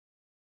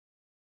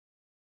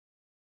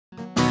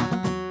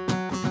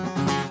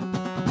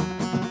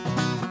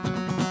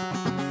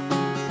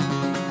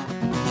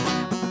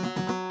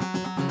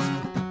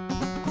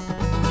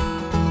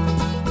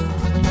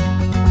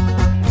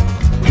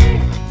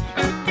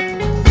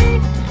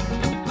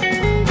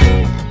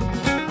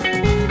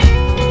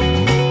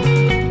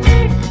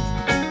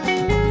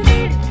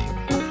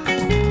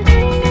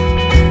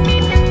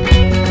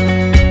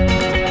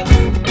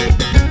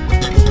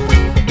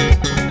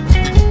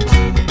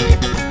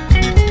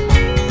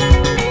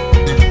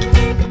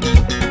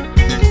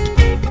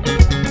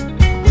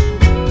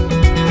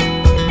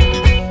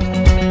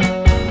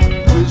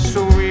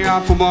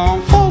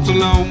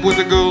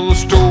with a girl, a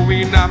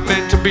story not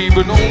meant to be,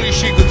 but only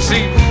she could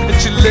see. And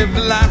she lived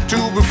a life to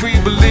be free,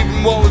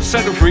 believing what would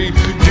set her free.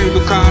 Knew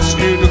the cost,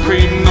 knew the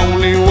creed, and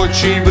only what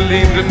she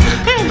believed in.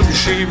 And if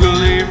she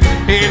believed,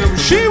 and if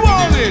she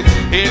wanted,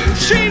 and if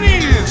she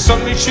needed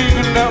something she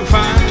could not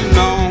find,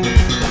 no,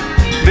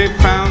 they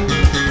found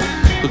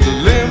was a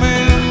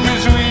limit of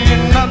misery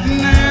and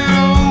nothing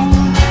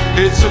else.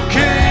 It's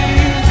okay,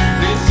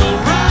 it's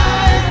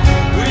alright,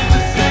 we're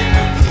the same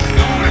and there's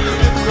no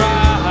need to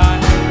cry.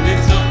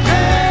 It's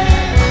okay,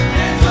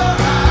 it's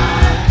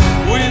alright,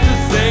 we're the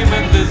same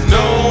and there's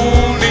no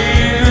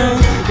need to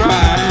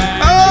cry.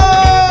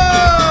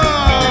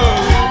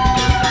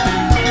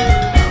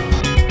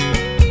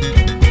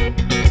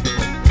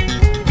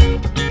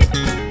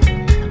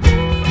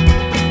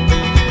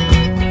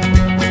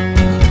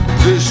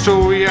 This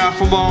story I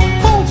for long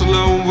falls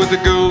alone with a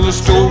girl, a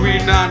story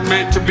not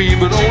meant to be,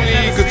 but only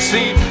he could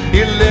see.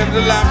 He lived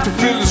a life to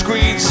fill his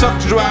greed,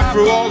 sucked to drive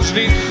for all his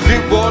needs,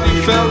 did what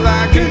he felt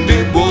like and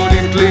did what he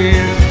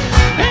pleased.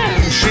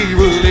 And she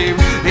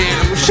believed,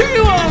 and she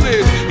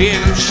wanted,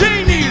 and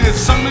she needed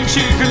something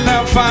she could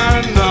not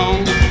find.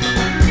 No,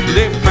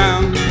 they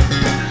found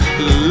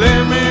the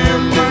limit,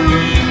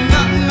 money,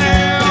 nothing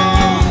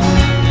else.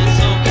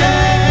 It's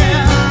okay,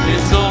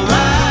 it's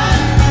alright,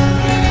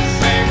 we're the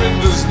same and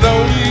there's no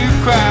need to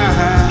cry.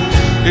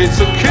 It's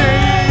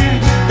okay,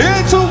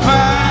 it's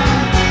alright,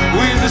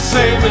 we're the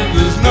same and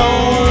there's no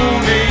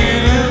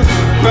need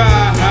to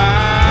cry.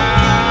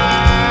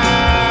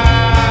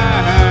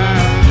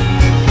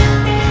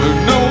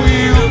 There's no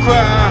need to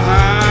cry.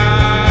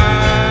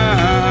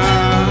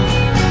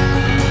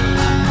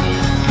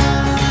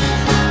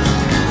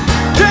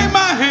 Take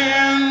my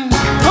hand,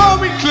 hold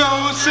me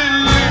close and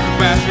leave the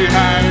past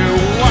behind and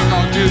walk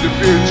on to the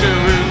future.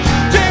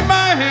 Take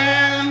my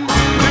hand,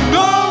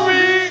 ignore me.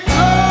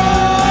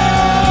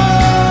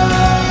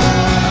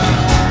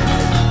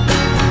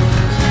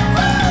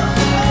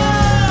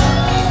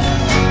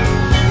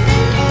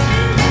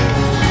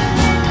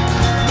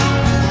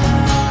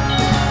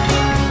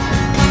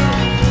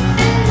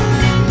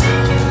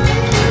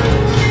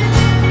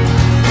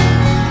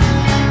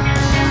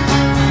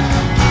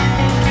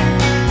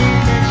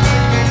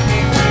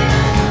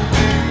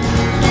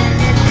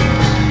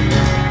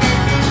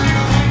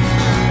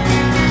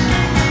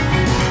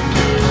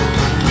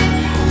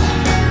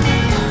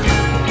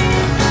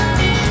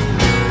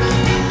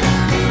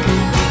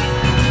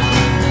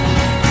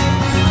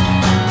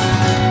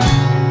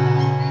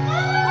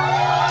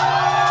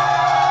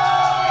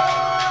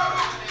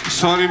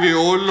 Sorry, we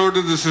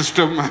overloaded the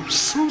system. I'm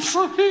so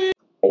sorry.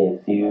 A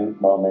few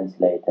moments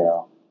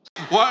later.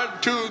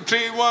 1, 2,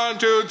 3, 1,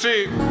 2,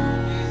 3.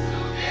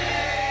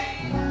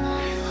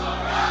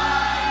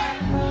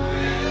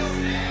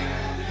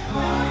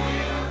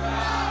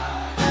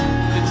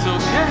 It's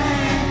okay,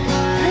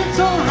 it's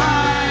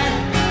alright,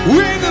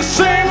 we're the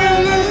same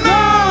and